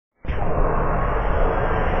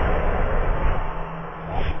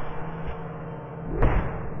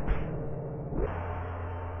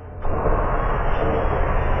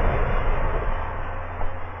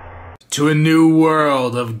to a new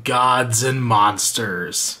world of gods and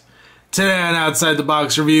monsters. Today on Outside the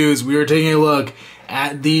Box Reviews, we are taking a look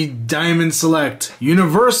at the Diamond Select,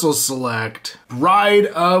 Universal Select, Bride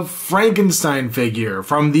of Frankenstein figure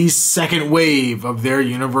from the second wave of their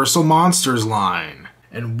Universal Monsters line.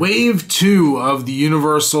 And Wave 2 of the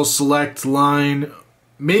Universal Select line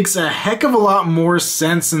makes a heck of a lot more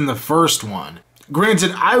sense than the first one.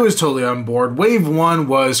 Granted, I was totally on board. Wave 1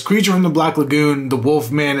 was Creature from the Black Lagoon, the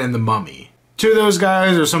Wolfman, and the Mummy. Two of those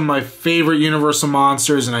guys are some of my favorite Universal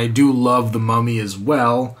monsters, and I do love the Mummy as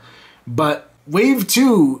well. But Wave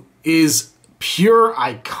 2 is pure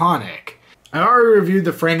iconic. I already reviewed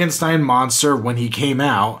the Frankenstein monster when he came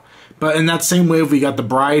out, but in that same wave we got the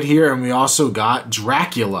Bride here, and we also got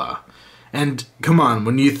Dracula. And come on,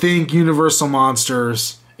 when you think Universal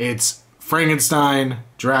monsters, it's Frankenstein,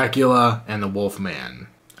 Dracula, and the Wolfman.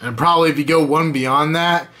 And probably if you go one beyond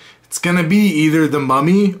that, it's gonna be either the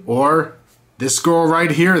Mummy or this girl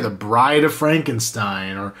right here, the Bride of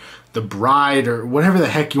Frankenstein, or the Bride, or whatever the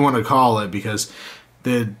heck you want to call it, because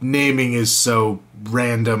the naming is so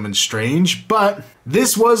random and strange. But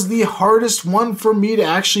this was the hardest one for me to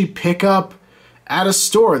actually pick up at a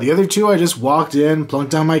store. The other two I just walked in,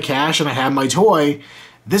 plunked down my cash, and I had my toy.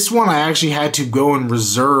 This one I actually had to go and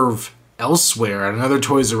reserve elsewhere at another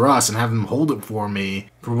Toys R Us and have them hold it for me.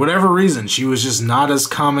 For whatever reason, she was just not as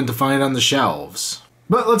common to find on the shelves.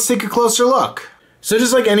 But let's take a closer look. So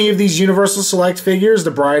just like any of these Universal Select figures,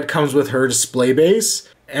 the Bride comes with her display base,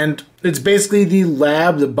 and it's basically the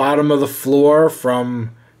lab, the bottom of the floor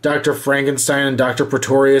from Dr. Frankenstein and Dr.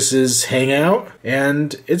 Pretorius's hangout,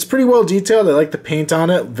 and it's pretty well detailed. I like the paint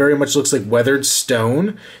on it. Very much looks like weathered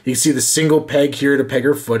stone. You can see the single peg here to peg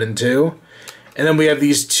her foot into. And then we have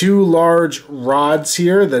these two large rods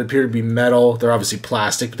here that appear to be metal. They're obviously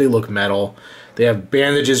plastic, but they look metal. They have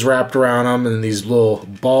bandages wrapped around them and these little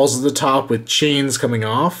balls at the top with chains coming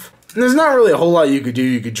off. And there's not really a whole lot you could do.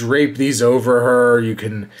 You could drape these over her. You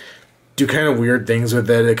can do kind of weird things with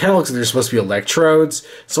it. It kind of looks like they're supposed to be electrodes.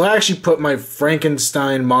 So I actually put my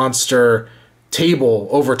Frankenstein monster table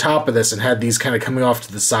over top of this and had these kind of coming off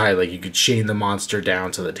to the side, like you could chain the monster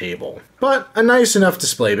down to the table. But a nice enough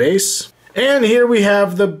display base. And here we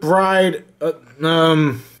have the Bride.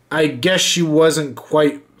 I guess she wasn't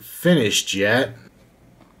quite finished yet.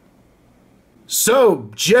 So,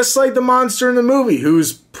 just like the monster in the movie,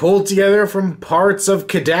 who's pulled together from parts of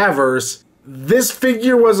cadavers, this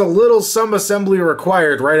figure was a little some assembly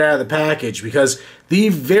required right out of the package, because the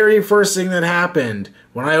very first thing that happened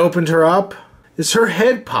when I opened her up is her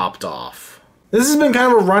head popped off. This has been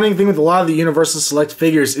kind of a running thing with a lot of the Universal Select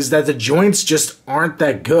figures, is that the joints just aren't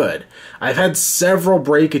that good. I've had several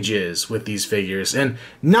breakages with these figures, and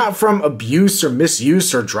not from abuse or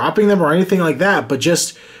misuse or dropping them or anything like that, but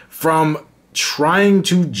just from trying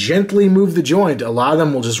to gently move the joint. A lot of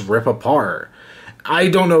them will just rip apart. I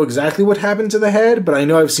don't know exactly what happened to the head, but I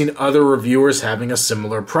know I've seen other reviewers having a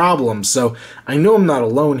similar problem, so I know I'm not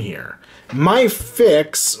alone here. My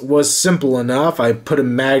fix was simple enough. I put a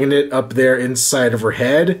magnet up there inside of her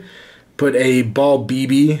head, put a ball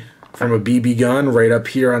BB from a BB gun right up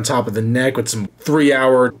here on top of the neck with some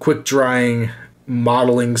 3-hour quick-drying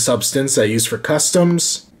modeling substance I use for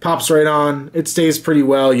customs. Pops right on. It stays pretty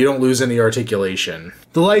well. You don't lose any articulation.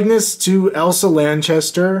 The likeness to Elsa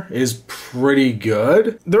Lanchester is pretty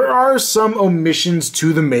good. There are some omissions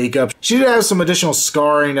to the makeup. She did have some additional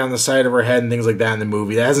scarring down the side of her head and things like that in the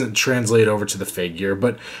movie. That hasn't translated over to the figure,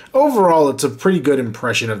 but overall it's a pretty good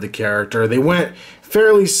impression of the character. They went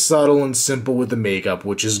fairly subtle and simple with the makeup,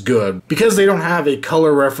 which is good. Because they don't have a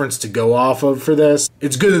color reference to go off of for this,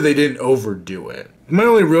 it's good that they didn't overdo it. My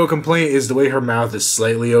only real complaint is the way her mouth is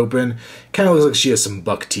slightly open. Kind of looks like she has some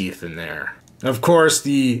buck teeth in there. Of course,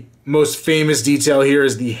 the most famous detail here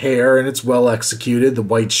is the hair, and it's well executed. The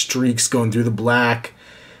white streaks going through the black.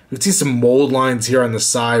 You can see some mold lines here on the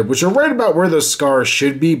side, which are right about where those scars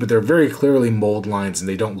should be, but they're very clearly mold lines, and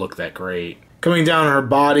they don't look that great. Coming down her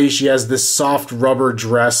body, she has this soft rubber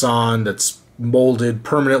dress on that's molded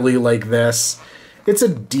permanently like this. It's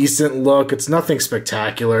a decent look. It's nothing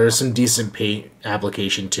spectacular. There's some decent paint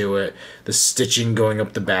application to it. The stitching going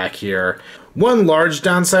up the back here. One large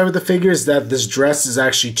downside with the figure is that this dress is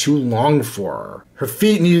actually too long for her. Her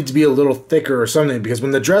feet needed to be a little thicker or something, because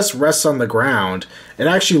when the dress rests on the ground, it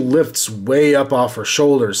actually lifts way up off her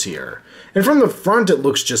shoulders here. And from the front it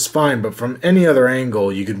looks just fine, but from any other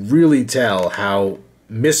angle you could really tell how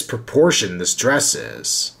misproportioned this dress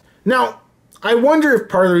is. Now, I wonder if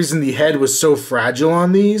part of the reason the head was so fragile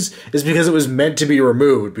on these is because it was meant to be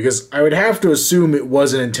removed, because I would have to assume it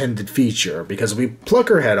was an intended feature, because if we pluck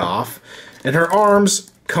her head off, and her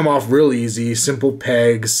arms come off real easy, simple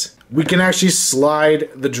pegs, we can actually slide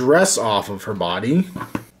the dress off of her body.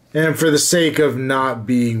 And for the sake of not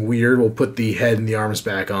being weird, we'll put the head and the arms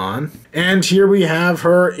back on. And here we have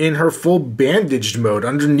her in her full bandaged mode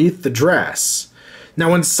underneath the dress.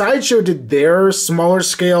 Now, when Sideshow did their smaller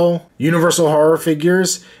scale Universal horror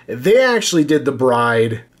figures, they actually did the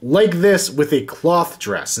bride like this with a cloth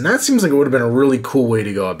dress. And that seems like it would have been a really cool way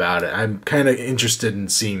to go about it. I'm kind of interested in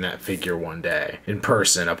seeing that figure one day in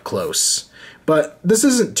person, up close. But this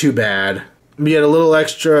isn't too bad. We get a little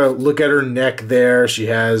extra look at her neck there. She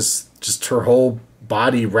has just her whole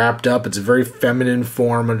body wrapped up. It's a very feminine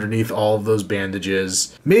form underneath all of those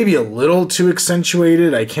bandages. Maybe a little too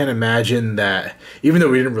accentuated. I can't imagine that, even though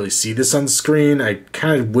we didn't really see this on screen, I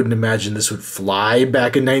kind of wouldn't imagine this would fly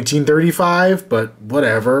back in 1935, but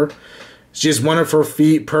whatever. She has one of her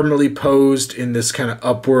feet permanently posed in this kind of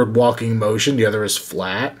upward walking motion. The other is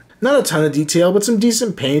flat. Not a ton of detail, but some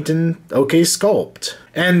decent paint and okay sculpt.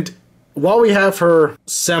 And while we have her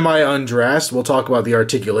semi-undressed, we'll talk about the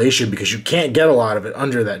articulation because you can't get a lot of it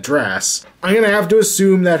under that dress. I'm going to have to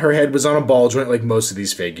assume that her head was on a ball joint like most of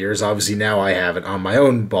these figures. Obviously now I have it on my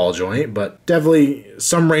own ball joint, but definitely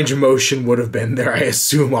some range of motion would have been there, I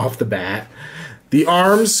assume, off the bat. The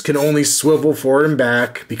arms can only swivel forward and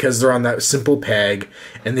back because they're on that simple peg,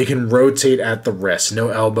 and they can rotate at the wrist, no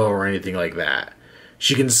elbow or anything like that.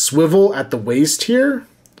 She can swivel at the waist here,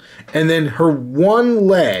 and then her one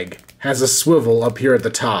leg has a swivel up here at the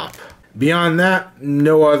top. Beyond that,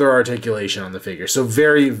 no other articulation on the figure, so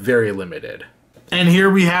very, very limited. And here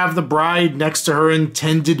we have the bride next to her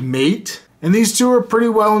intended mate, and these two are pretty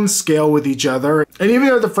well in scale with each other. And even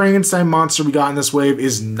though the Frankenstein monster we got in this wave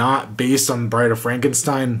is not based on Bride of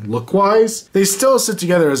Frankenstein look-wise, they still sit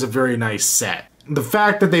together as a very nice set. The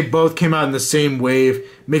fact that they both came out in the same wave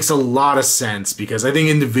makes a lot of sense because I think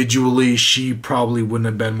individually she probably wouldn't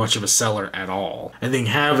have been much of a seller at all. I think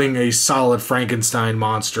having a solid Frankenstein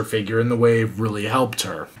monster figure in the wave really helped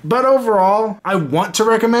her. But overall, I want to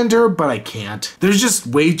recommend her, but I can't. There's just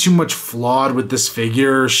way too much flawed with this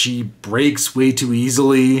figure. She breaks way too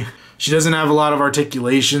easily. She doesn't have a lot of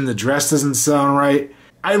articulation. The dress doesn't sound right.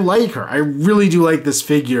 I like her. I really do like this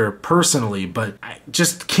figure personally, but I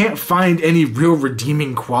just can't find any real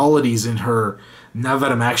redeeming qualities in her now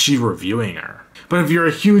that I'm actually reviewing her. But if you're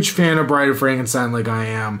a huge fan of Bride of Frankenstein like I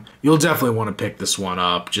am, you'll definitely want to pick this one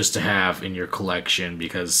up just to have in your collection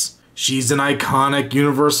because she's an iconic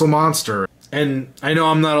Universal monster. And I know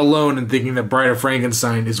I'm not alone in thinking that Bride of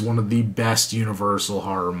Frankenstein is one of the best Universal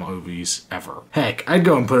horror movies ever. Heck, I'd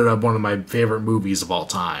go and put it up one of my favorite movies of all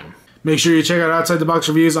time. Make sure you check out Outside the Box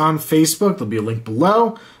Reviews on Facebook. There'll be a link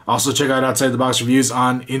below. Also check out Outside the Box Reviews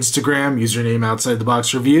on Instagram. Username Outside the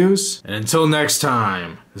Box Reviews. And until next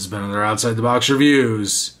time, this has been another Outside the Box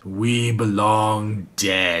Reviews. We belong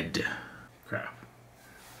dead. Crap.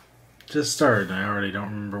 Just started and I already don't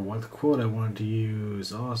remember what quote I wanted to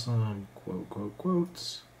use. Awesome. Quote, quote,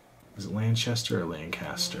 quotes. Is it Lanchester or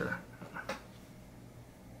Lancaster?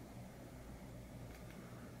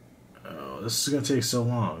 Oh, this is going to take so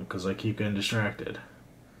long because I keep getting distracted.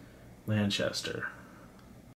 Lanchester.